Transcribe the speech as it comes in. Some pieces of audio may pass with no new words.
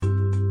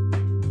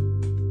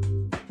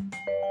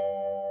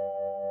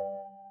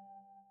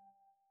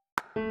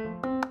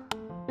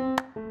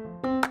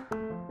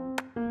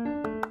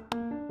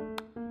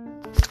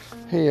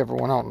Hey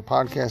everyone out in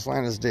podcast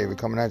land, it's David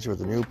coming at you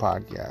with a new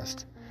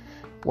podcast.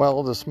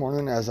 Well, this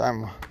morning as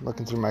I'm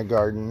looking through my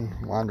garden,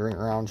 wandering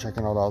around,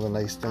 checking out all the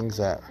nice things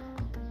that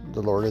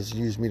the Lord has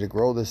used me to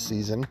grow this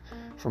season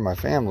for my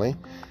family,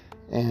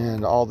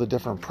 and all the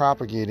different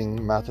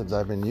propagating methods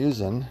I've been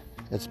using,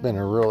 it's been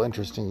a real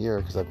interesting year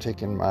because I've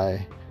taken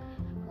my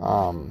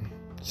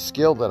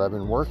skill that I've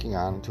been working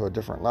on to a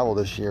different level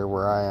this year,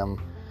 where I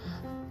am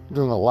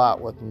doing a lot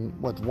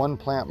with one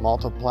plant,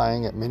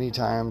 multiplying it many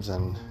times,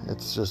 and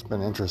it's just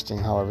been interesting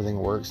how everything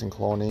works and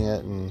cloning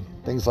it and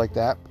things like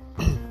that.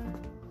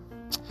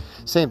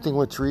 Same thing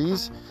with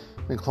trees.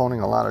 Been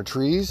cloning a lot of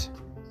trees,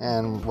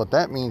 and what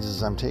that means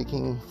is I'm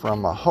taking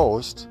from a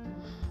host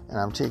and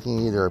I'm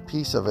taking either a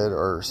piece of it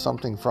or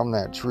something from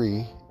that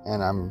tree,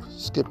 and I'm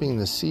skipping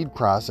the seed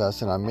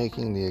process and I'm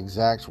making the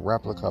exact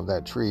replica of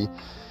that tree,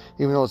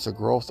 even though it's a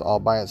growth all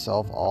by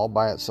itself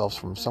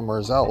from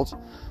somewhere else.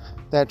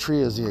 That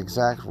tree is the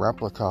exact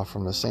replica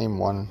from the same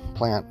one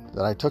plant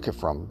that I took it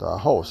from, the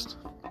host.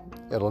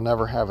 It'll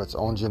never have its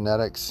own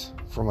genetics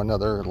from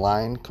another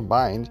line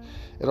combined.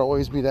 It'll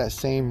always be that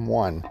same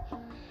one.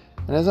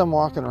 And as I'm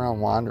walking around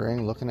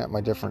wandering, looking at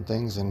my different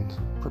things and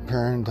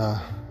preparing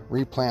to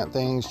replant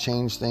things,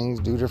 change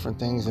things, do different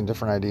things and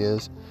different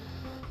ideas,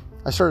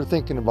 I started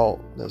thinking about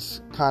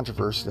this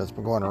controversy that's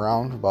been going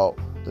around about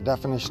the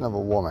definition of a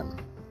woman.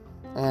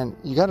 And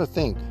you got to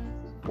think,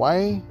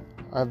 why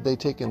have they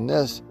taken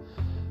this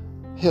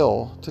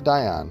hill to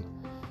die on?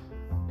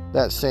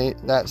 That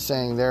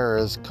saying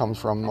there comes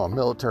from a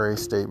military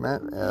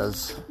statement,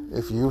 as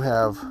if you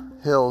have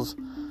hills,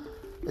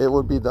 it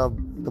would be the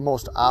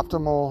most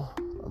optimal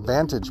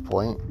vantage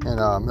point in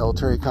a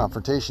military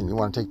confrontation. You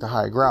want to take the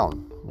high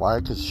ground. Why?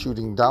 Because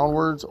shooting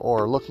downwards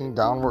or looking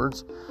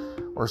downwards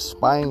or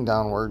spying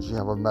downwards, you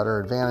have a better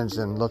advantage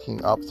than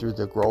looking up through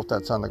the growth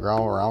that's on the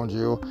ground around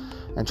you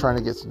and trying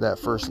to get to that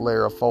first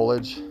layer of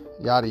foliage.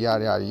 Yada,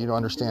 yada, yada. You don't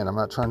understand. I'm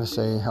not trying to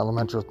say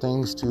elemental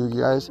things to you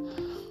guys.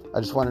 I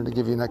just wanted to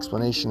give you an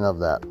explanation of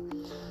that.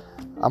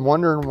 I'm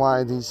wondering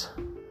why these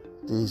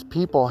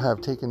people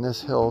have taken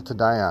this hill to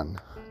die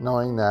on,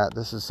 knowing that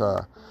this is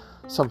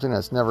something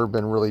that's never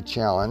been really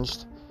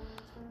challenged.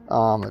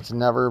 It's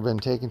never been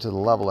taken to the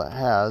level it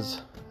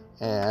has,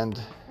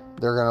 and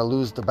they're going to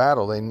lose the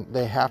battle.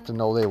 They have to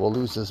know they will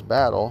lose this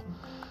battle,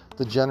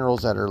 the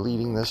generals that are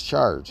leading this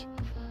charge.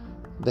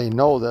 They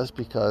know this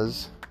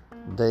because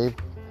they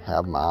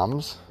have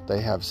moms,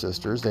 they have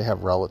sisters, they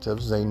have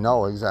relatives, they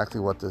know exactly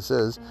what this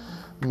is.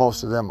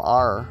 Most of them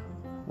are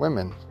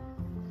women.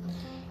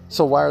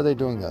 So why are they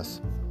doing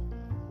this?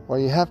 Well,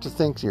 you have to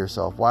think to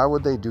yourself, why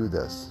would they do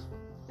this?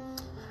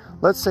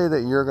 Let's say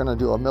that you're going to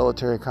do a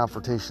military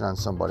confrontation on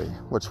somebody,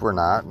 which we're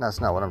not, and that's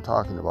not what I'm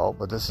talking about,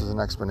 but this is an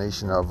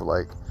explanation of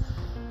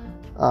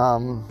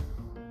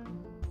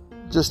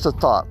just a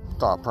thought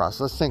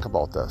process. Let's think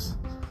about this.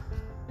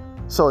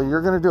 So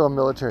you're going to do a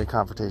military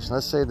confrontation.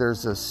 Let's say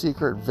there's a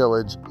secret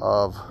village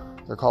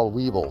they're called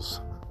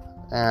Weebls,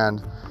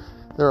 and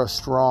they're a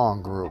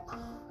strong group.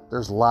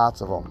 There's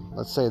lots of them.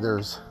 Let's say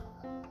there's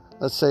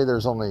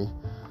only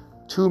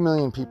 2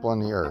 million people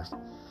on the earth,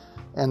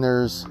 and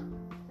there's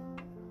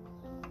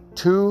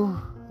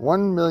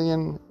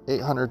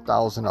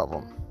 1,800,000 of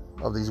them,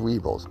 of these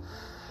Weebls.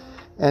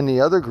 And the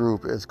other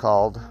group is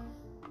called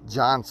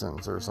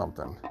Johnsons or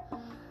something,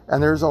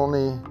 and there's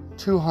only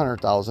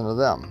 200,000 of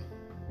them.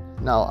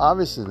 Now,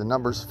 obviously, the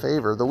numbers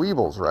favor the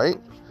Weebls, right?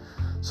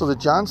 So the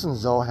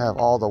Johnsons, though, have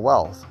all the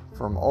wealth.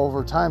 From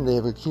over time,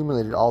 they've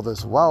accumulated all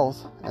this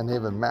wealth, and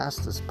they've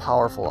amassed this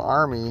powerful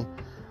army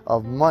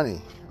of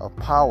money, of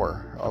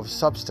power, of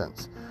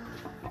substance.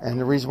 And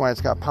the reason why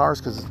it's got power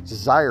is because it's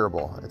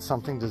desirable. It's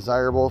something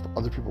desirable.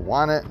 Other people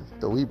want it.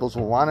 The Weebls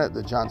will want it.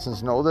 The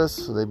Johnsons know this,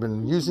 so they've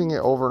been using it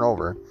over and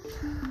over.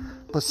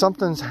 But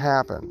something's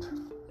happened.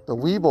 The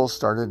Weebls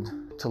started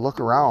to look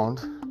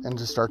around and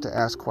to start to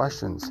ask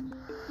questions,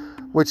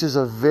 which is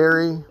a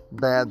very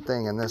bad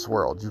thing in this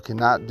world. You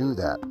cannot do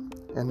that.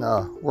 In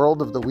the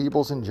world of the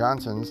Weebls and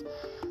Johnsons,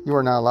 you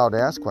are not allowed to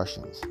ask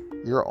questions.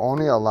 You're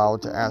only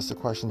allowed to ask the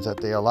questions that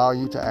they allow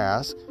you to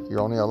ask.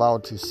 You're only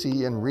allowed to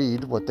see and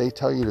read what they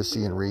tell you to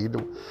see and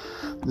read.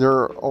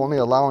 They're only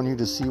allowing you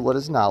to see what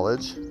is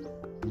knowledge.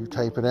 You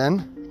type it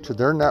in to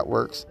their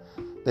networks.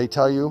 They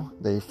tell you,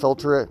 they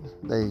filter it,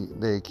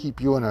 they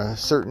keep you in a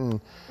certain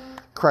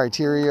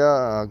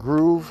criteria,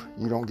 groove.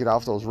 You don't get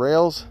off those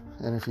rails.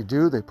 And if you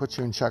do, they put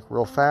you in check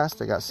real fast.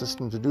 They got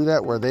systems to do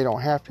that where they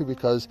don't have to,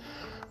 because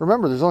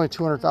remember, there's only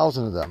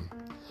 200,000 of them.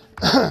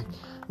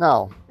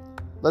 Now,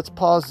 let's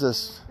pause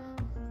this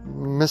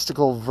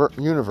mystical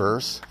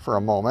universe for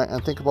a moment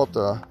and think about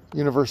the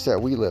universe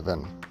that we live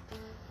in.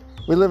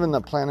 We live in the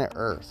planet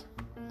Earth.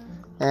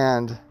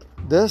 And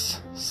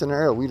this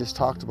scenario we just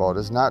talked about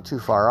is not too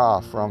far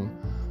off from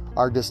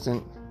our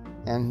distant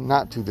and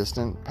not too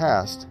distant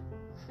past.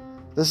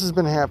 This has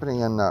been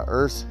happening in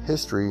Earth's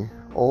history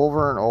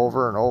over and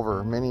over and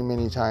over, many,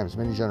 many times,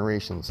 many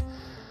generations.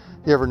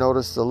 You ever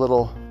notice the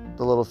little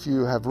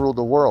few have ruled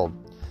the world?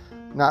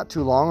 Not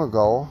too long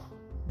ago,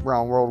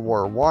 around World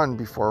War I,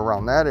 before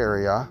around that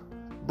area,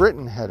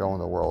 Britain had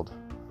owned the world.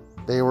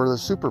 They were the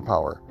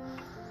superpower.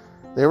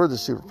 They were the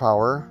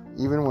superpower.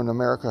 Even when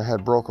America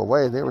had broke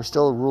away, they were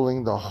still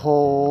ruling the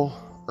whole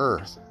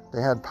earth.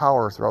 They had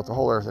power throughout the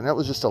whole earth. And it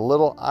was just a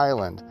little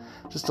island,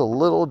 just a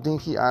little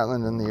dinky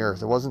island in the earth.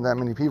 There wasn't that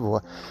many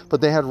people,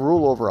 but they had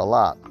rule over a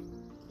lot.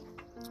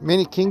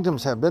 Many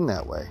kingdoms have been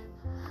that way.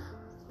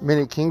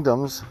 Many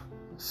kingdoms,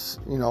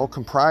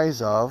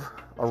 comprise of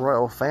a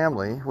royal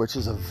family, which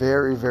is a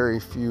very, very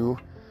few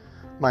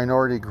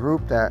minority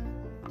group that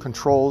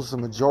controls the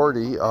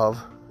majority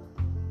of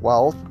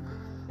wealth,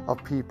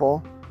 of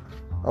people,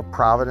 of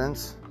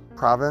province,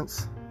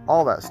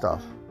 all that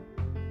stuff.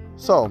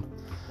 So,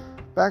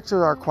 back to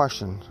our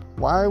question.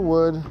 Why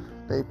would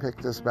they pick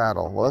this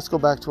battle? Well, let's go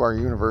back to our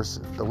universe,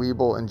 the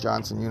Weebls and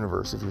Johnson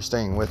universe, if you're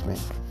staying with me.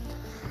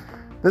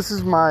 This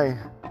is my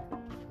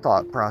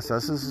thought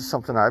process. This is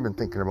something I've been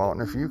thinking about,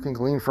 and if you can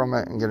glean from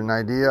it and get an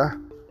idea,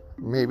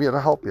 maybe it'll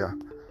help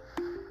you.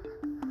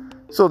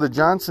 So the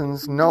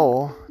Johnsons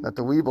know that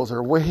the Weebls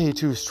are way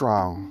too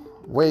strong.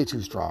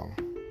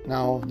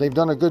 Now, they've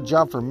done a good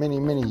job for many,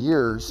 many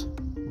years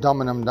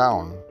dumbing them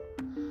down.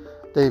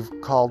 They've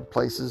called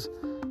places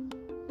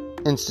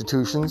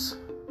institutions,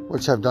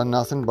 which have done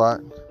nothing but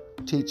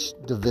teach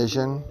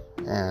division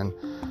and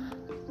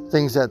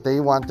things that they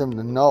want them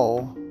to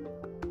know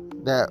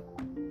that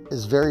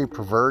is very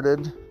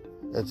perverted.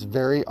 It's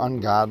very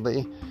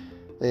ungodly.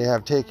 They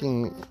have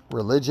taken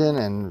religion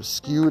and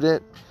skewed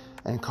it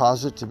and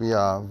caused it to be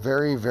a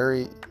very,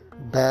 very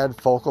bad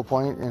focal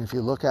point. And if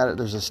you look at it,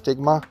 there's a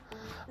stigma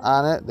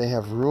on it. They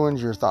have ruined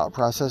your thought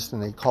process,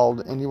 and they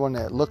called anyone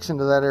that looks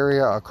into that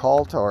area a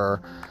cult,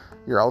 or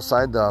you're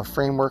outside the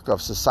framework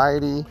of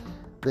society.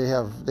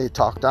 They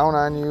talk down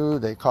on you.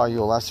 They call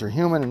you a lesser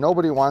human, and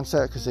nobody wants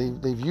that, because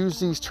they've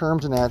used these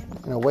terms in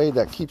a way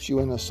that keeps you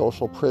in a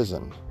social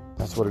prison.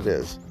 That's what it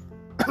is.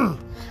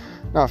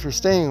 Now, if you're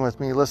staying with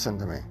me, listen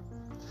to me.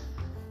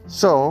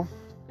 So,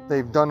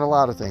 they've done a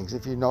lot of things.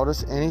 If you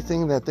notice,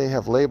 anything that they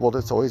have labeled,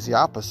 it's always the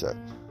opposite.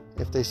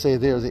 If they say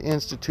they're the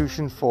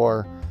institution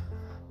for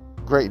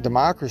great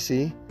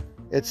democracy,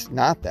 it's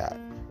not that.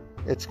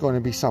 It's going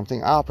to be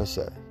something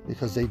opposite,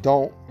 because they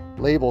don't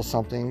label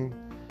something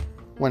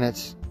when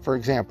it's, for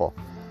example,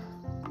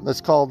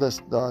 let's call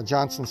this, the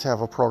Johnsons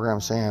have a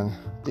program saying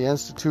the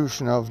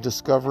institution of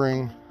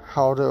discovering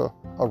how to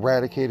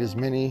eradicate as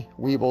many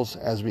Weebls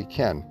as we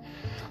can.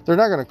 They're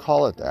not going to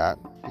call it that,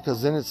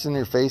 because then it's in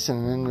your face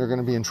and then they're going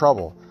to be in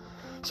trouble.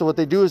 So what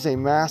they do is they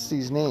mask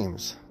these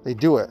names. They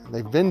do it.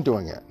 They've been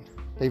doing it.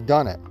 They've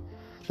done it.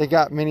 They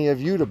got many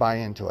of you to buy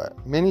into it.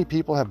 Many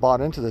people have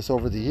bought into this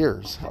over the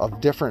years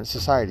of different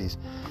societies.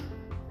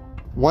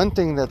 One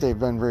thing that they've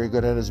been very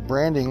good at is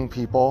branding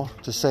people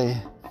to say,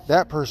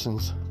 that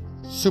person's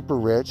super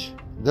rich.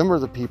 Them are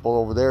the people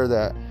over there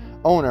that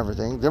own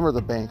everything. Them are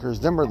the bankers.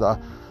 Them are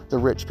the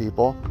rich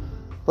people.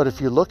 But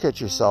if you look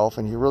at yourself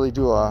and you really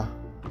do a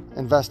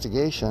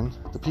investigation,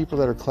 the people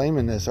that are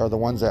claiming this are the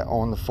ones that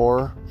own the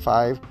 4,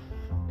 5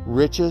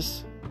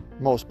 richest,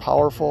 most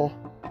powerful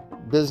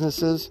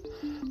businesses.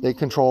 They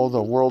control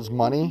the world's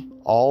money,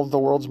 all of the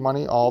world's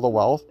money, all the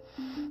wealth.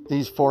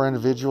 These 4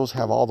 individuals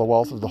have all the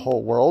wealth of the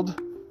whole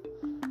world.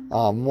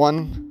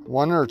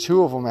 One or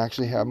two of them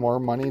actually have more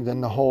money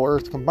than the whole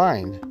earth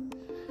combined.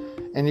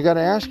 And you got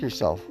to ask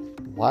yourself,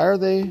 why are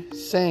they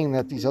saying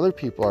that these other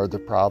people are the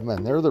problem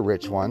and they're the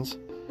rich ones,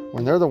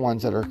 when they're the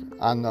ones that are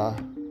on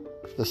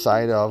the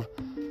side of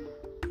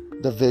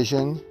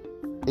division,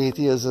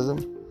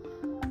 atheism,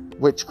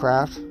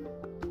 witchcraft,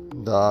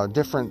 the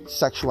different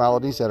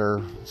sexualities that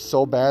are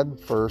so bad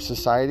for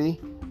society,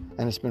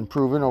 and it's been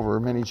proven over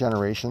many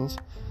generations,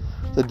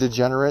 the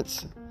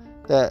degenerates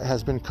that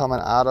has been coming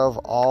out of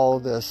all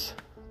this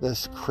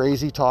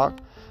crazy talk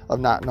of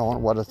not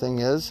knowing what a thing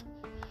is.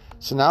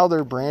 So now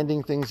they're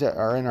branding things that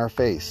are in our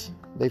face.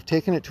 They've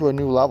taken it to a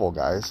new level,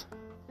 guys.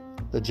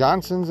 The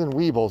Johnsons and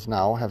Weebls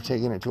now have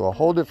taken it to a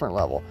whole different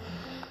level.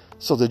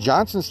 So the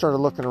Johnsons started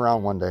looking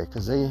around one day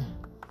because they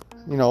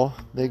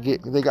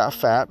got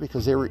fat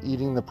because they were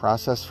eating the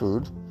processed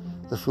food,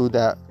 the food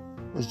that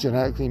was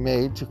genetically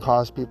made to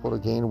cause people to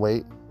gain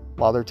weight,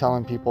 while they're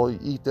telling people, you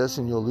eat this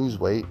and you'll lose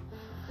weight.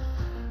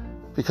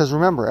 Because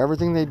remember,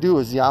 everything they do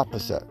is the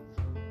opposite.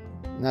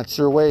 And that's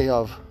their way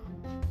of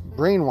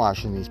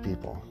brainwashing these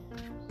people.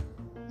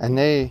 And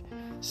they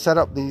set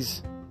up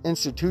these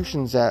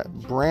institutions that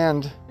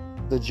brand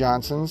the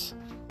Johnsons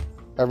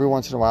every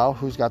once in a while.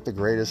 Who's got the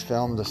greatest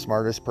film, the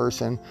smartest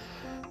person,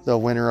 the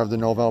winner of the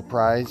Nobel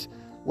Prize,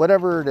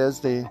 whatever it is,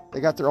 they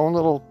got their own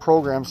little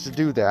programs to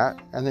do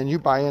that. And then you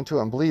buy into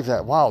it and believe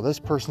that, wow, this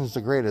person's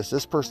the greatest,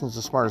 this person's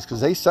the smartest,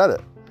 because they said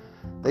it.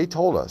 They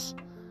told us.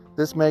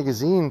 This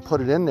magazine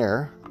put it in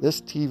there.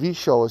 This TV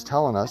show is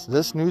telling us.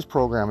 This news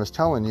program is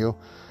telling you.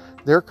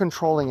 They're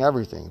controlling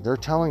everything. They're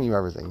telling you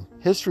everything.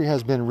 History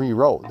has been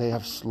rewrote.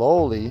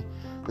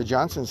 The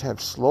Johnsons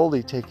have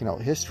slowly taken out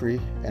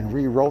history and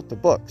rewrote the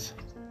books,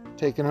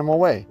 taken them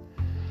away,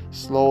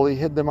 slowly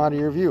hid them out of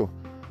your view,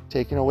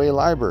 taking away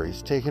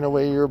libraries, taking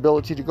away your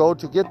ability to go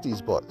to get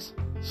these books.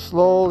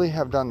 Slowly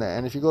have done that.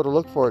 And if you go to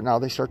look for it now,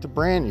 they start to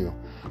brand you.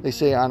 They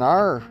say on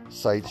our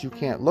sites, you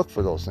can't look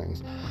for those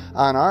things.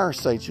 On our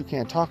sites, you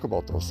can't talk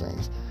about those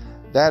things.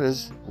 That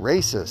is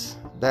racist.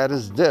 That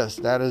is this.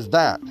 That is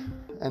that.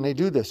 And they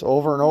do this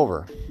over and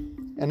over.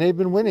 And they've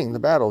been winning the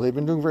battle. They've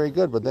been doing very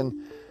good. But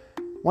then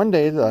one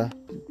day, the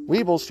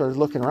Weebls started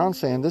looking around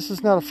saying, this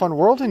is not a fun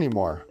world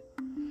anymore.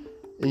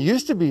 It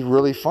used to be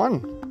really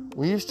fun.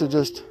 We used to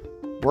just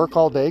work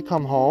all day,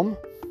 come home.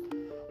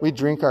 We'd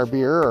drink our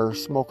beer or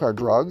smoke our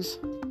drugs.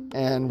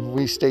 And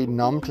we stayed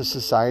numb to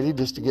society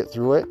just to get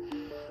through it.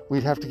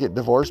 We'd have to get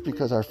divorced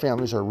because our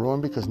families are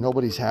ruined, because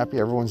nobody's happy,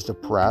 everyone's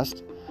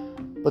depressed.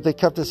 But they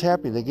kept us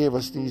happy. They gave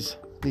us these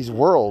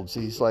worlds,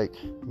 these like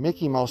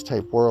Mickey Mouse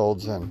type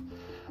worlds, and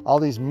all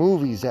these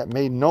movies that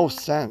made no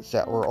sense,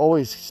 that were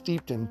always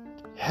steeped in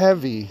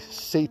heavy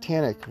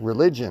satanic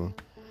religion.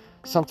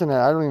 Something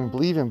that I don't even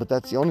believe in, but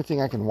that's the only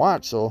thing I can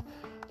watch. So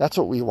that's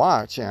what we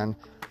watch. And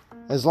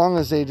as long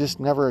as they just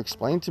never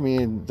explained to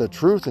me the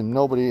truth and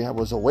nobody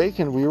was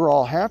awakened, we were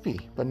all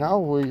happy. But now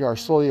we are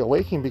slowly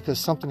awakening because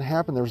something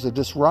happened. There was a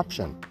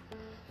disruption.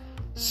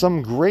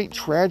 Some great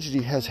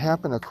tragedy has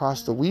happened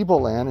across the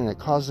Weeble land, and it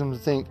caused them to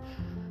think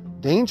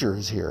danger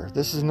is here.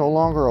 This is no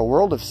longer a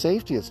world of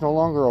safety. It's no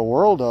longer a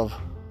world of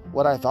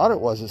what I thought it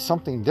was. It's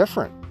something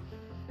different.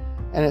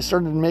 And it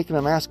started making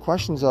them ask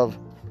questions of,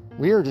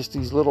 we are just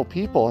these little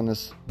people in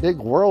this big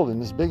world, in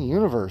this big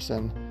universe,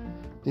 and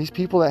these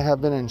people that have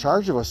been in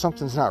charge of us,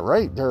 something's not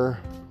right. They're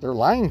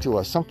lying to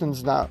us.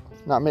 Something's not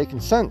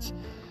making sense.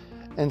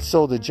 And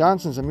so the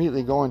Johnsons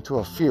immediately go into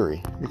a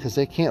fury because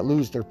they can't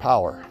lose their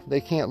power.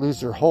 They can't lose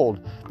their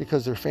hold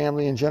because their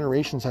family and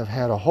generations have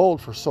had a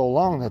hold for so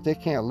long that they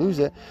can't lose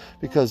it,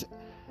 because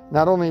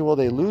not only will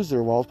they lose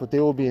their wealth, but they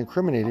will be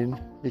incriminated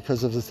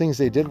because of the things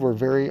they did were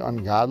very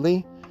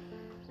ungodly,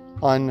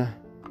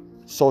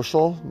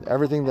 unsocial.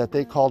 Everything that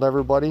they called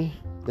everybody,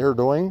 they're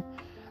doing.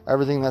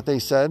 Everything that they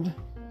said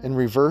in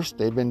reverse,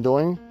 they've been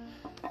doing.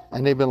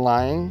 And they've been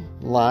lying,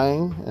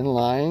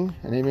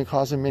 and they've been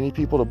causing many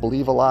people to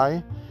believe a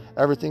lie.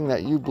 Everything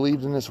that you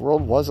believed in this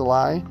world was a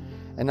lie,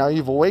 and now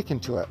you've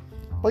awakened to it.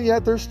 But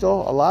yet there's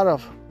still a lot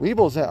of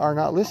Weebles that are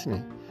not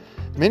listening.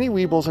 Many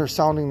Weebles are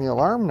sounding the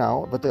alarm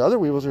now, but the other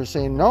Weebles are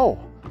saying, no,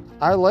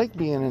 I like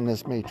being in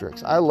this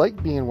matrix. I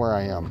like being where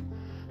I am.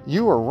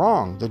 You are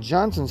wrong. The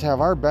Johnsons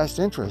have our best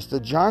interest. The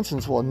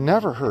Johnsons will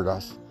never hurt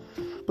us.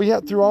 But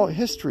yet throughout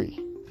history,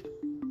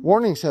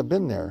 warnings have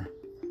been there.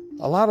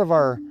 A lot of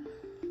our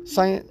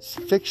science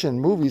fiction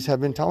movies have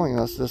been telling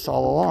us this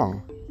all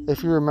along.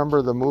 If you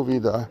remember the movie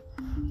The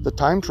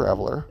Time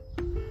Traveler,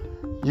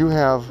 you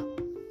have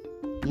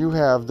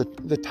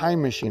the time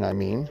machine. I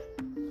mean,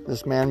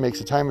 this man makes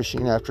a time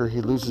machine after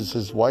he loses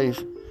his wife,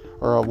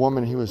 or a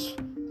woman he was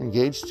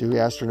engaged to. He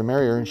asked her to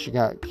marry her, and she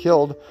got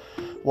killed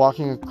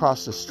walking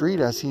across the street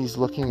as he's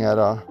looking at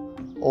a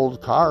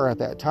old car at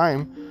that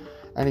time.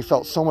 And he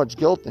felt so much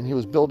guilt, and he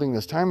was building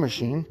this time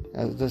machine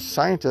as this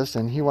scientist,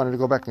 and he wanted to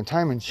go back in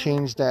time and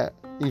change that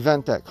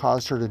event that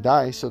caused her to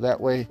die, so that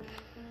way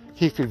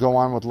he could go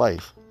on with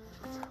life.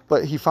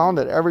 But he found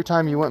that every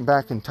time he went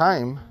back in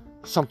time,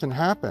 something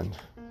happened.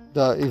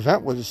 The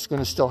event was going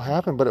to still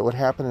happen, but it would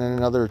happen in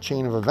another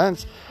chain of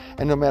events,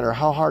 and no matter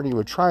how hard he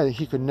would try,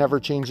 he could never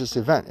change this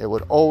event. It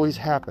would always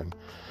happen.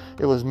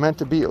 It was meant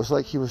to be. It was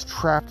like he was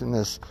trapped in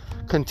this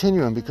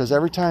continuum, because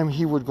every time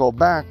he would go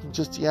back,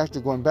 just the act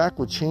of going back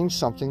would change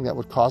something that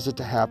would cause it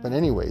to happen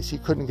anyways. He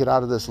couldn't get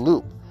out of this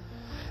loop.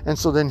 And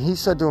so then he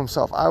said to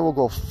himself, I will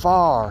go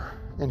far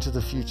into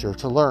the future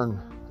to learn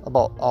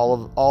about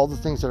all the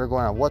things that are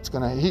going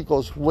on. He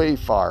goes way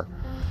far.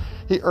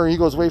 He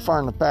goes way far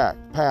in the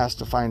past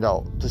to find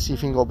out, to see if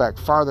he can go back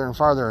farther and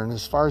farther. And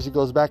as far as he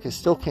goes back, he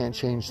still can't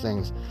change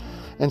things.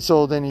 And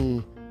so then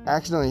he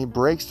accidentally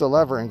breaks the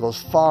lever and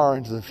goes far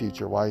into the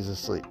future while he's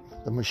asleep.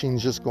 The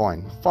machine's just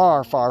going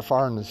far, far,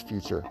 far in this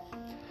future.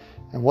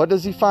 And what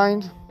does he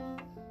find?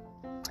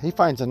 He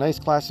finds a nice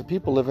class of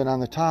people living on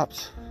the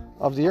tops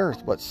of the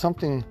earth, but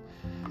something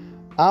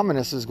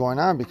ominous is going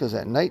on, because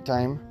at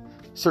nighttime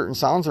certain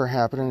sounds are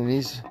happening, and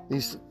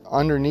these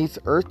underneath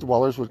earth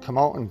dwellers would come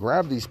out and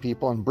grab these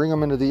people and bring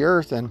them into the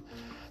earth, and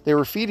they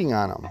were feeding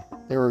on them.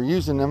 They were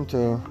using them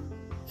to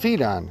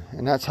feed on,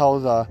 and that's how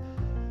the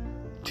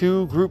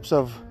two groups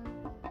of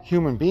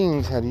human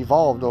beings had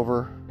evolved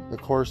over the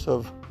course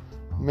of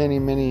many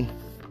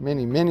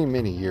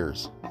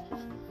years.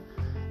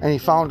 And he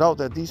found out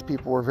that these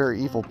people were very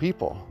evil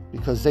people,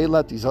 because they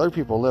let these other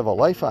people live a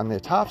life on the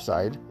top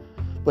side,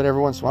 but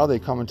every once in a while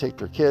they'd come and take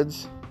their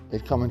kids,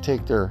 they'd come and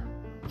take their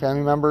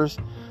family members.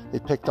 They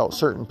picked out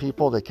certain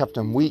people, they kept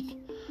them weak,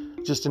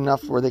 just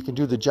enough where they could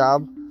do the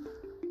job.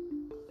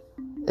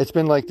 It's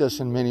been like this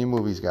in many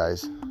movies,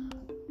 guys.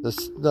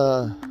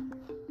 The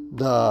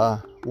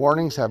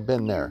warnings have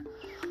been there.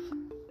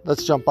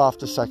 Let's jump off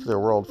the secular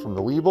world from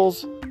the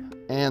Weebles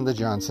and the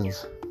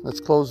Johnsons.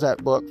 Let's close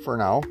that book for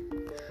now.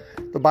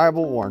 The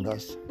Bible warned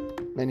us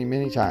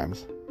many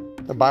times.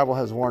 The Bible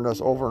has warned us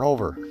over and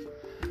over.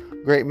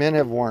 Great men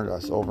have warned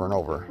us over and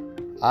over.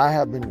 I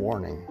have been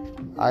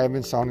warning. I have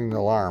been sounding the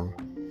alarm.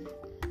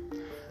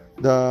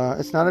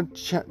 It's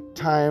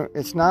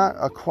not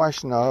a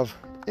question of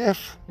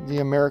if the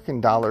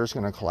American dollar is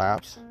going to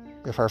collapse,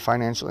 if our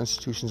financial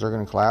institutions are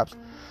going to collapse,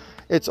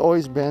 it's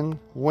always been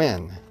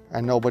when,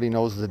 and nobody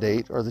knows the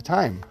date or the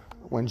time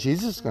when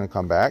Jesus is going to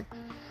come back.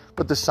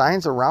 But the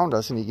signs around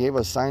us, and he gave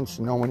us signs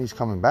to know when he's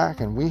coming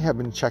back, and we have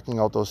been checking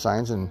out those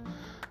signs and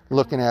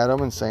looking at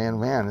them and saying,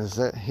 man,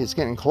 it's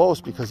getting close,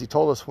 because he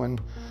told us when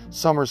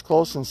summer's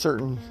close in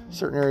certain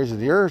areas of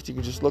the earth, you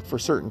can just look for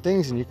certain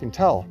things and you can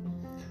tell.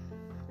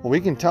 Well,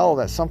 we can tell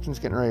that something's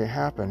getting ready to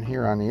happen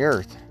here on the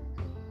earth.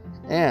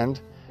 And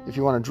if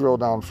you want to drill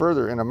down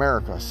further, in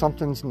America,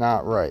 something's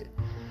not right.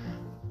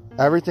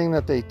 Everything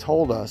that they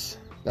told us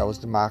that was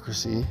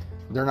democracy,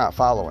 they're not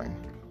following.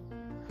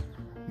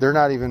 They're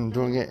not even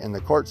doing it in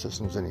the court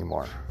systems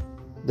anymore.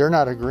 They're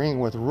not agreeing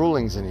with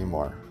rulings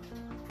anymore.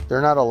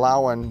 They're not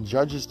allowing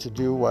judges to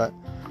do what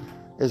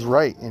is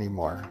right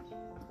anymore.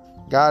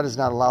 God is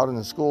not allowed in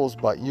the schools,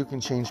 but you can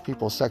change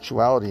people's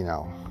sexuality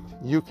now.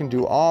 You can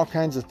do all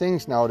kinds of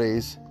things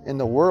nowadays in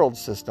the world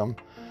system,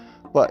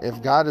 but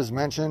if God is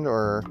mentioned,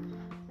 or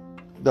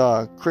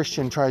the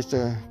Christian tries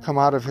to come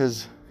out of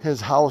his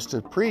house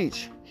to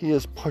preach, he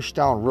is pushed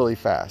down really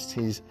fast.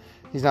 He's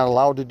not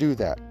allowed to do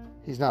that.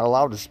 He's not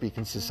allowed to speak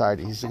in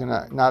society. He's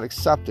not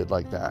accepted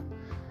like that.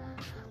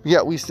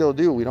 Yet we still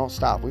do. We don't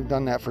stop. We've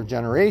done that for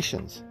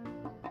generations.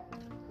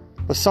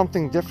 But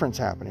something different's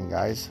happening,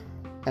 guys.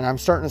 And I'm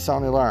starting to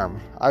sound the alarm.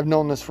 I've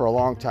known this for a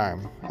long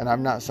time, and I've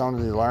not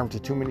sounded the alarm to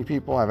too many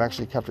people. I've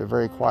actually kept it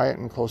very quiet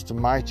and close to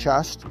my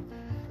chest.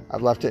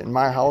 I've left it in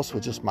my house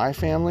with just my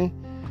family,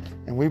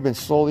 and we've been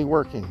slowly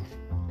working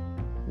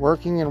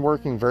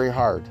very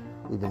hard.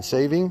 We've been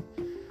saving.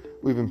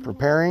 We've been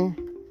preparing.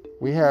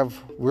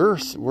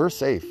 We're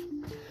safe.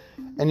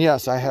 And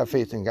yes, I have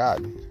faith in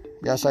God.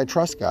 Yes, I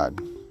trust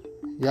God.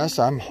 Yes,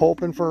 I'm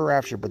hoping for a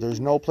rapture, but there's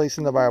no place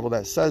in the Bible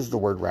that says the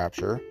word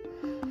rapture.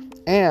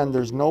 And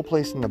there's no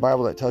place in the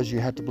Bible that tells you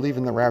have to believe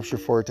in the rapture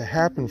for it to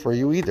happen for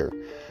you either.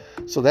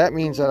 So that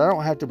means that I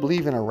don't have to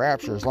believe in a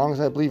rapture. As long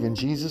as I believe in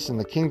Jesus and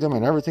the kingdom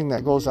and everything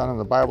that goes on in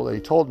the Bible that he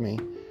told me,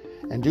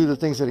 and do the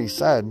things that he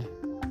said.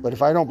 But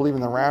if I don't believe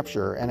in the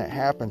rapture and it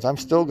happens, I'm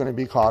still going to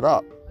be caught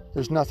up.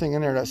 There's nothing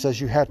in there that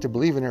says you have to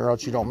believe in it or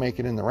else you don't make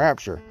it in the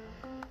rapture.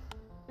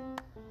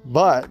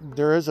 But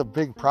there is a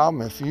big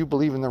problem if you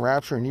believe in the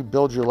rapture and you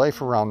build your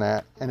life around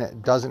that and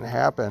it doesn't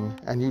happen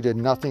and you did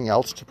nothing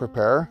else to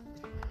prepare.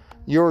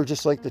 You're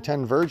just like the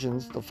 10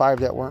 virgins, the 5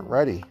 that weren't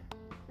ready,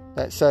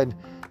 that said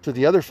to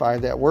the other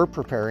 5 that were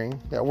preparing,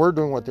 that were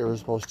doing what they were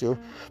supposed to,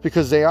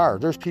 because they are.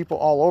 There's people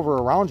all over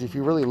around you. If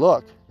you really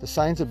look, the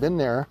signs have been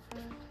there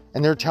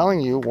and they're telling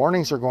you,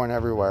 warnings are going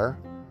everywhere.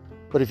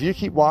 But if you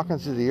keep walking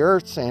through the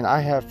earth saying,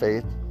 I have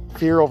faith,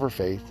 fear over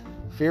faith,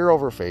 fear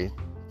over faith,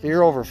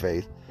 fear over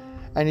faith,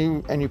 and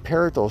you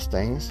parrot those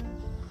things,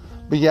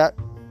 but yet,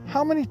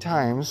 how many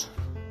times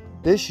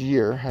this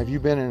year have you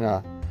been in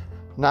a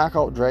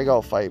knockout,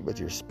 drag-out fight with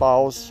your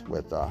spouse,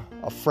 with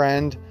a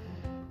friend?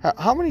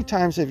 How many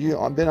times have you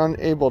been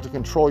unable to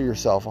control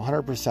yourself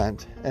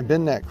 100% and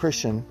been that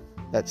Christian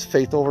that's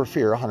faith over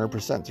fear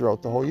 100%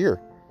 throughout the whole year?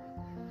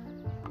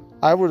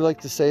 I would like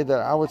to say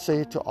that I would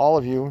say to all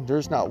of you,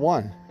 there's not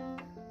one.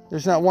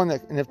 There's not one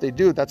that, and if they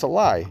do, that's a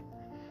lie.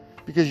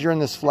 Because you're in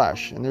this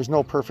flesh and there's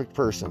no perfect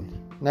person.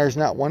 And there's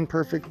not one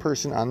perfect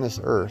person on this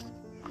earth.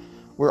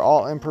 We're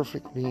all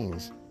imperfect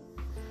beings.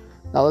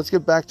 Now let's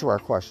get back to our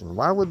question.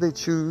 Why would they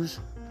choose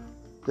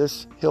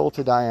this hill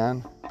to die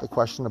on? The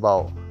question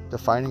about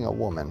defining a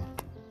woman.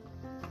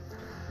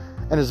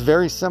 And it's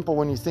very simple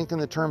when you think in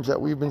the terms that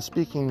we've been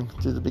speaking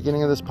through the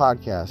beginning of this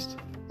podcast.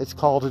 It's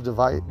called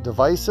a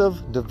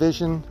divisive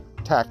division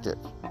tactic.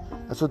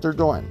 That's what they're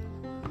doing.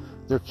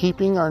 They're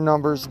keeping our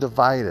numbers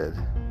divided.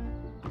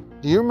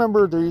 Do you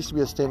remember there used to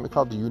be a statement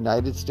called the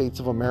United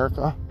States of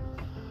America?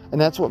 And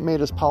that's what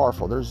made us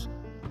powerful. There's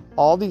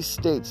all these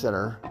states that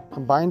are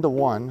combined to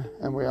one,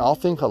 and we all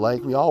think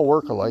alike, we all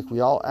work alike,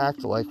 we all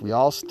act alike, we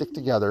all stick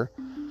together,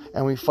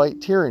 and we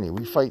fight tyranny,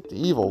 we fight the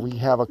evil. We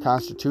have a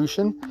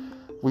constitution,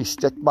 we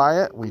stick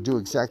by it, we do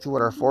exactly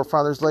what our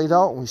forefathers laid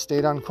out, and we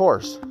stayed on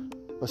course.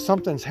 But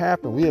something's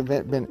happened. We have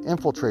been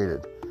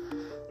infiltrated.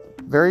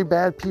 Very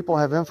bad people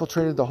have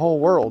infiltrated the whole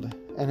world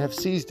and have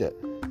seized it.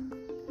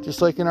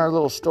 Just like in our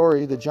little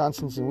story, the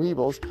Johnsons and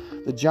Weebls,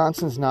 the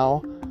Johnsons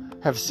now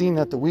have seen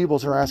that the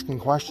Weebls are asking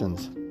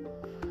questions.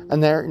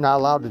 And they're not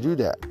allowed to do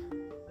that.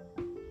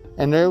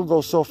 And they'll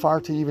go so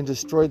far to even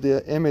destroy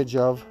the image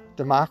of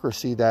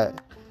democracy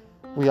that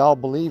we all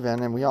believe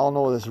in and we all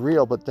know is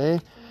real, but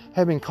they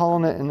have been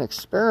calling it an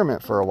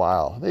experiment for a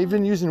while. They've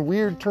been using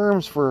weird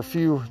terms for a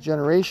few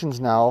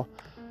generations now,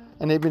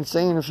 and they've been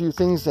saying a few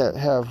things that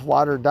have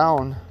watered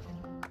down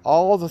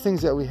all the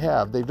things that we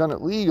have. They've done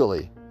it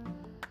legally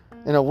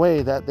in a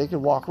way that they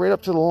can walk right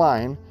up to the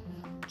line,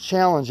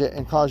 challenge it,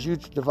 and cause you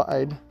to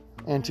divide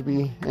and to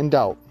be in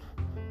doubt.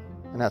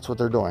 And that's what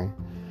they're doing.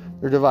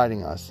 They're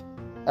dividing us.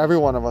 Every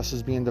one of us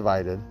is being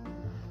divided.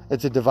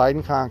 It's a divide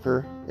and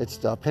conquer. It's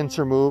the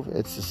pincer move.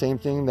 It's the same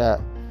thing that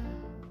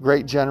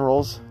great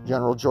generals,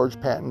 General George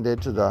Patton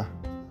did to the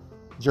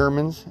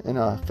Germans in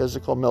a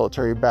physical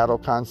military battle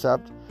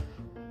concept.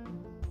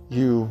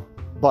 You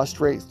bust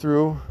right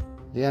through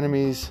the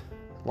enemy's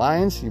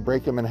lines. You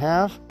break them in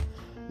half,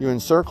 you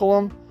encircle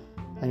them,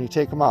 and you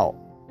take them out.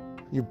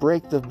 You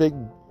break up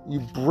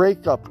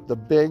the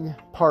big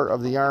part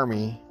of the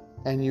army,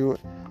 and you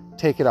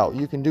take it out.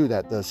 You can do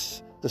that.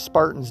 The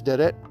Spartans did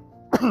it.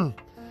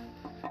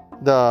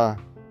 The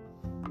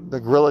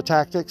guerrilla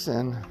tactics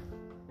in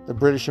the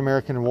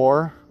British-American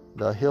War,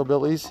 the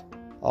hillbillies,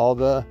 all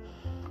the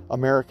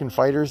American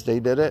fighters, they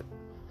did it.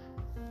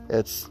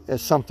 It's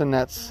something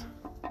that's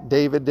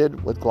David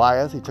did with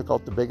Goliath. He took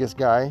out the biggest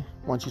guy.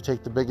 Once you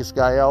take the biggest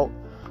guy out,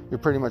 you're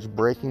pretty much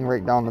breaking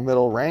right down the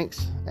middle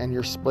ranks, and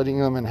you're splitting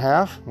them in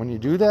half. When you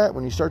do that,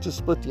 when you start to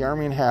split the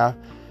army in half,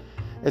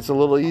 it's a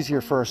little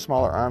easier for a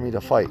smaller army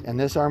to fight. And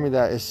this army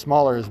that is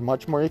smaller is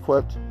much more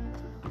equipped,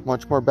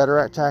 much more better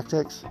at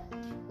tactics,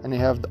 and they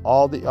have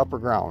all the upper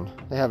ground.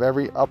 They have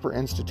every upper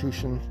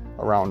institution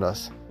around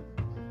us.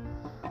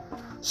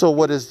 So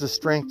what is the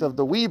strength of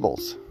the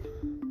Weebls?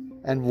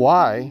 And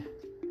why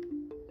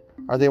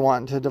are they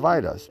wanting to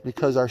divide us?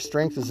 Because our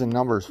strength is in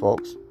numbers,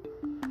 folks.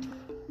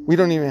 We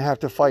don't even have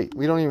to fight.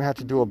 We don't even have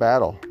to do a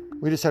battle.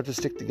 We just have to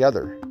stick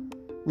together.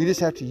 We just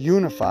have to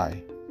unify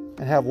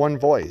and have one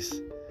voice.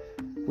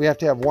 We have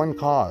to have one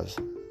cause.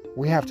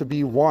 We have to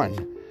be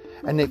one.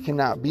 And they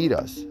cannot beat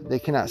us. They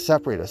cannot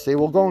separate us. They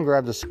will go and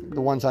grab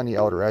the ones on the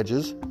outer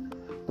edges,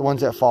 the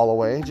ones that fall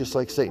away, just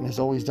like Satan has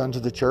always done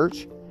to the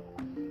church.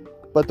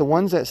 But the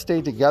ones that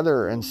stay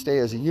together and stay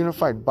as a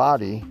unified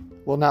body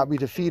will not be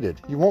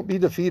defeated. You won't be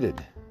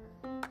defeated.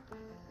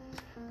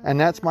 And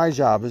that's my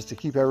job, is to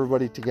keep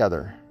everybody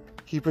together,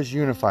 keep us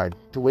unified,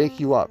 to wake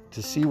you up,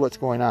 to see what's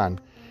going on.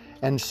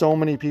 And so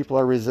many people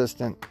are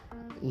resistant.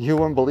 You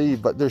wouldn't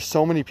believe, but there's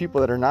so many people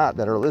that are not,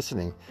 that are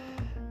listening.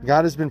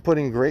 God has been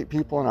putting great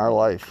people in our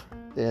life.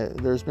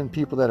 There's been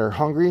people that are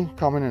hungry,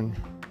 coming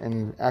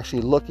and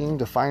actually looking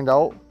to find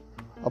out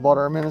about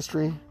our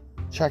ministry,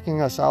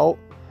 checking us out,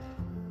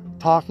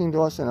 talking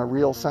to us in a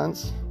real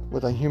sense,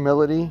 with a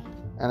humility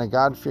and a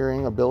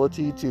God-fearing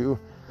ability to,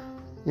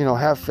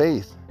 have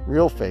faith,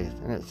 real faith.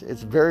 And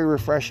it's very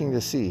refreshing to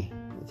see.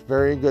 It's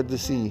very good to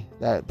see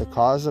that the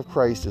cause of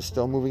Christ is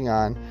still moving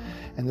on.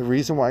 And the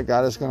reason why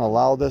God is going to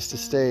allow this to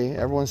stay,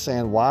 everyone's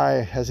saying, why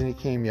hasn't he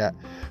came yet?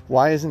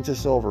 Why isn't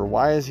this over?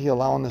 Why is he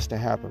allowing this to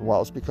happen? Well,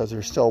 it's because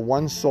there's still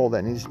one soul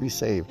that needs to be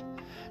saved.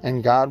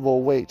 And God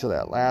will wait till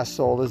that last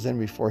soul is in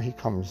before he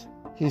comes.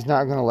 He's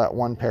not going to let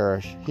one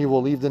perish. He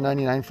will leave the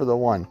 99 for the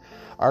one.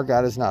 Our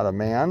God is not a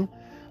man.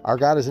 Our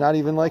God is not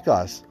even like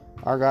us.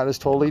 Our God is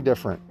totally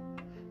different.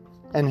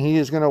 And he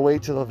is going to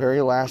wait till the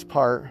very last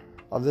part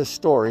of this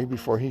story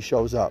before he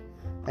shows up.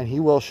 And he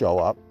will show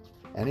up.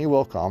 And he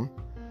will come.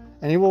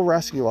 And he will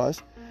rescue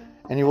us,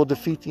 and he will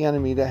defeat the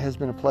enemy that has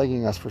been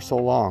plaguing us for so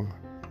long.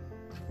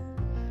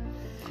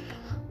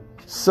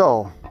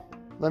 So,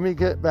 let me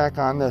get back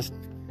on this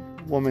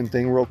woman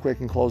thing real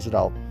quick and close it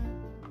out.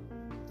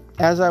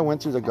 As I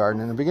went through the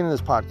garden, in the beginning of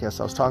this podcast,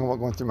 I was talking about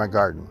going through my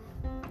garden.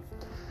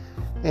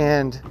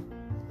 And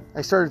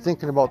I started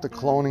thinking about the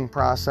cloning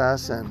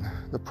process and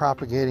the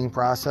propagating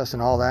process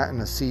and all that,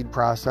 and the seed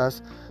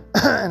process.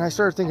 And I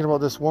started thinking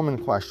about this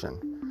woman question.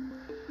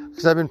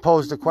 Because I've been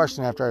posed a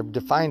question after I've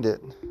defined it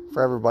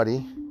for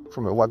everybody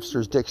from a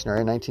Webster's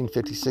Dictionary,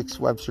 1956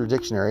 Webster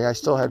Dictionary. I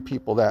still had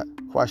people that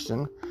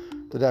question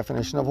the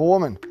definition of a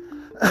woman.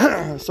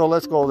 So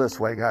let's go this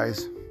way,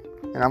 guys.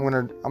 And I'm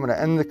gonna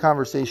end the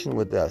conversation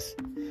with this.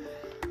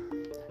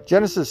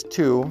 Genesis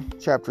 2,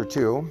 chapter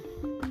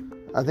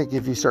 2. I think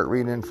if you start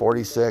reading in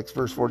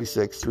verse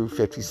 46 through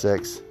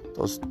 56,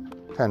 those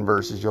 10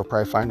 verses, you'll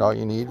probably find all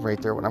you need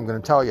right there, what I'm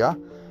going to tell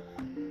you.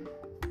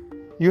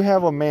 You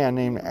have a man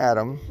named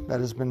Adam that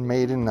has been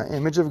made in the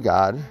image of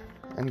God,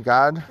 and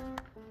God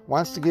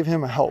wants to give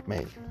him a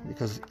helpmate,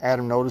 because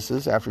Adam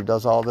notices after he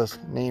does all this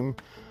naming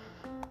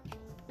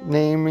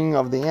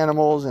of the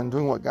animals and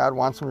doing what God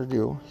wants him to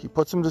do, he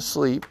puts him to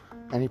sleep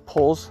and he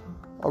pulls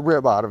a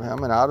rib out of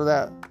him, and out of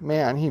that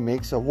man he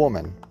makes a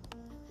woman,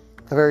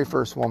 the very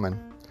first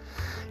woman,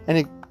 and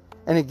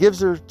he gives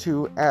her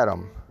to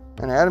Adam,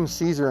 and Adam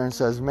sees her and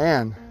says,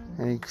 man,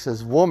 and he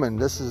says, woman,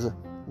 this is a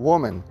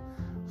woman,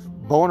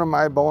 bone of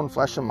my bone,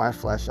 flesh of my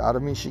flesh, out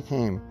of me she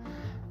came.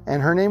 And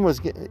her name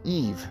was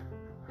Eve.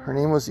 Her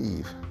name was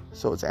Eve.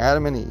 So it's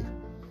Adam and Eve.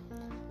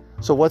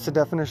 So what's the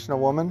definition of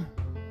woman?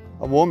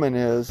 A woman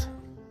is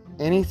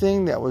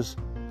anything that was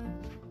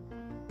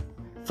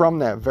from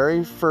that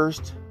very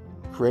first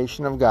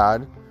creation of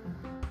God,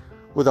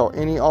 without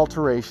any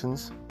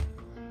alterations,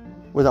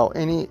 without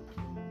any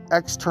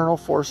external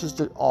forces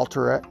to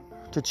alter it,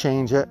 to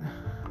change it.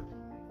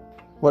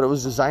 What it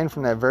was designed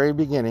from that very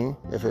beginning,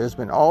 if it has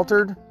been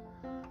altered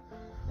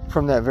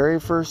from that very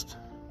first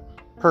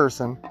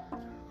person,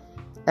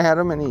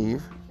 Adam and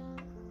Eve,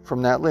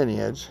 from that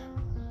lineage,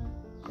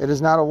 it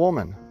is not a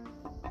woman.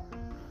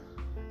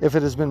 If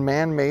it has been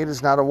man-made,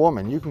 it's not a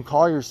woman. You can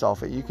call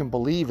yourself it, you can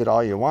believe it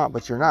all you want,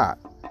 but you're not.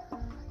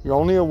 You're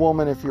only a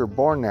woman if you're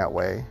born that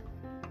way,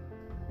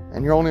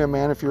 and you're only a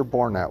man if you're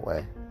born that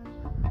way.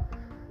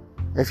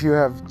 If you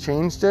have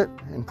changed it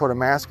and put a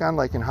mask on,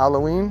 like in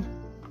Halloween,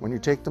 When you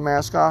take the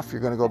mask off,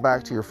 you're going to go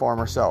back to your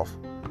former self.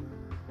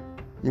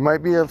 You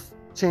might be a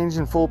change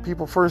and fool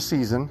people for a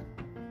season,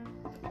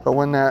 but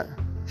when that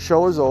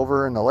show is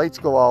over and the lights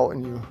go out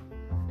and you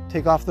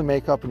take off the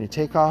makeup and you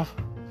take off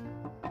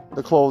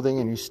the clothing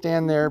and you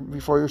stand there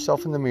before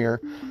yourself in the mirror,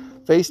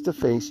 face to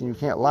face, and you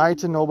can't lie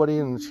to nobody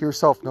and to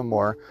yourself no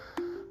more,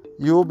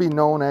 you will be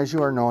known as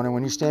you are known. And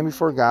when you stand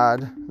before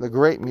God, the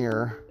great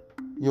mirror,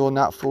 you will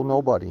not fool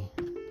nobody.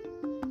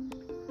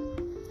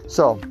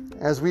 So,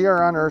 as we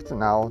are on earth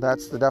now,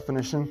 that's the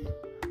definition.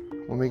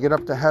 When we get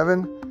up to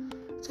heaven,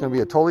 it's going to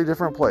be a totally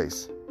different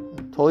place.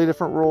 Totally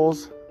different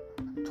rules,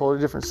 totally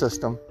different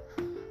system.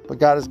 But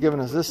God has given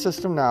us this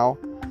system now.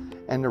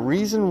 And the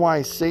reason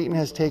why Satan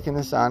has taken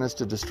this on is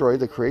to destroy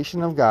the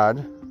creation of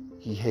God.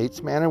 He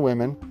hates man and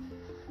women.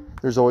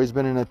 There's always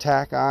been an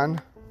attack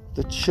on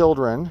the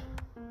children,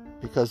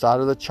 because out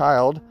of the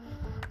child,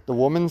 the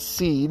woman's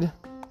seed,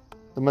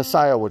 the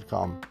Messiah would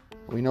come.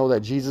 We know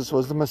that Jesus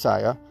was the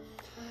Messiah.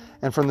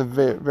 And from the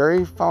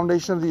very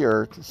foundation of the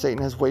earth,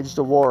 Satan has waged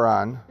a war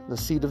on the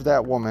seed of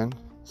that woman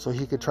so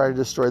he could try to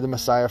destroy the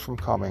Messiah from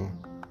coming.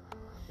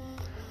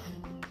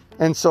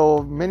 And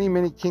so many,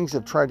 many kings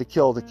have tried to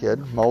kill the kid.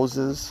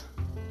 Moses,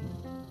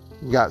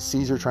 you got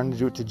Caesar trying to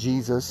do it to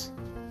Jesus,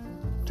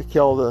 to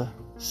kill the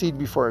seed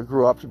before it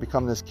grew up to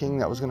become this king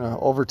that was going to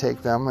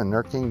overtake them and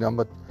their kingdom.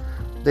 But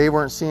they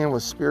weren't seeing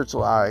with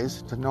spiritual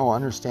eyes to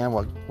understand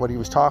what he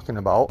was talking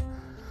about.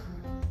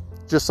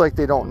 Just like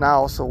they don't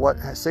now. So what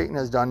Satan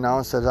has done now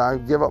is says, I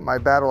give up my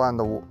battle on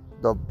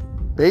the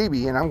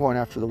baby and I'm going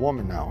after the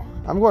woman now.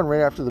 I'm going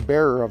right after the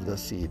bearer of the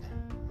seed.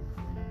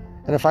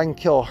 And if I can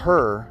kill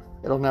her,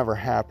 it'll never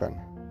happen.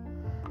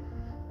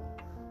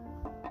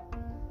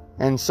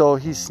 And so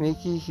he's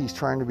sneaky, he's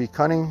trying to be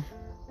cunning,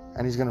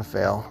 and he's going to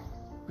fail.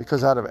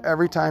 Because out of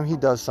every time he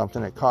does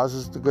something, it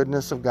causes the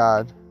goodness of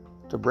God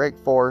to break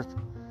forth,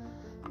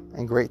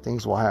 and great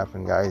things will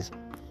happen, guys.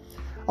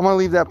 I'm going to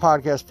leave that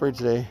podcast for you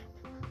today.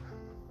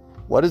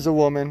 What is a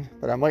woman?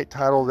 But I might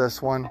title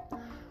this one,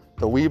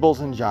 The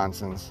Weebls and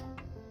Johnsons.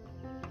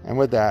 And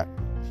with that,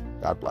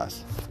 God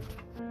bless.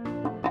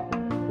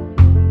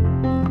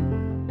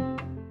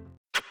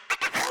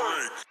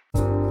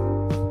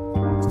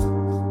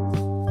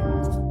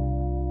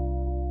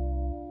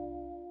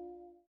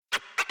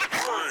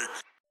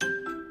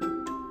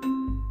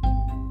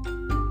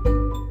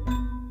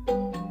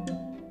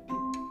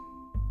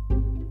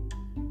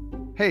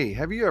 Hey,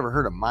 have you ever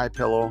heard of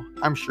MyPillow?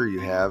 I'm sure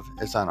you have.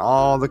 It's on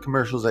all the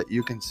commercials that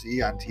you can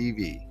see on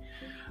TV.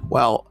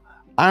 Well,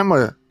 I'm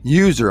a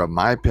user of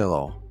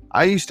MyPillow.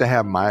 I used to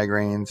have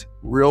migraines,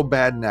 real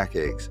bad neck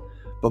aches,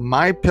 but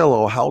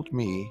MyPillow helped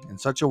me in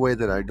such a way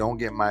that I don't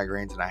get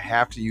migraines, and I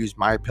have to use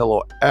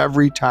MyPillow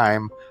every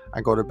time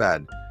I go to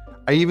bed.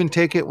 I even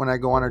take it when I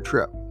go on a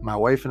trip. My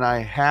wife and I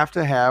have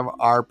to have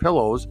our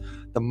pillows,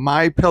 the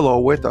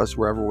MyPillow, with us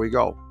wherever we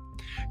go.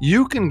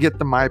 You can get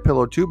the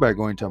MyPillow too by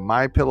going to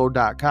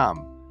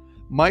mypillow.com.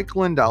 Mike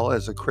Lindell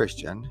is a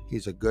Christian.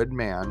 He's a good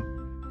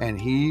man, and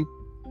he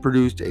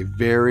produced a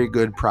very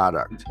good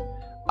product.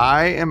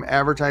 I am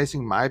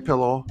advertising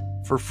MyPillow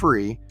for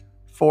free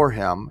for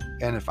him,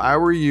 and if I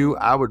were you,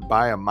 I would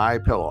buy a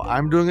MyPillow.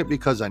 I'm doing it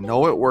because I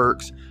know it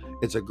works.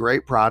 It's a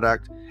great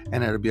product,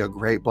 and it'll be a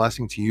great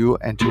blessing to you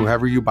and to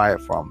whoever you buy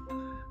it from.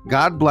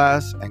 God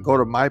bless, and go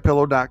to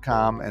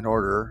mypillow.com and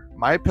order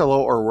MyPillow,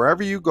 or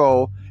wherever you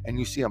go and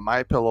you see a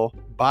MyPillow,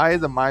 buy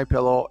the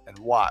MyPillow and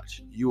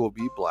watch. You will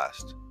be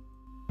blessed.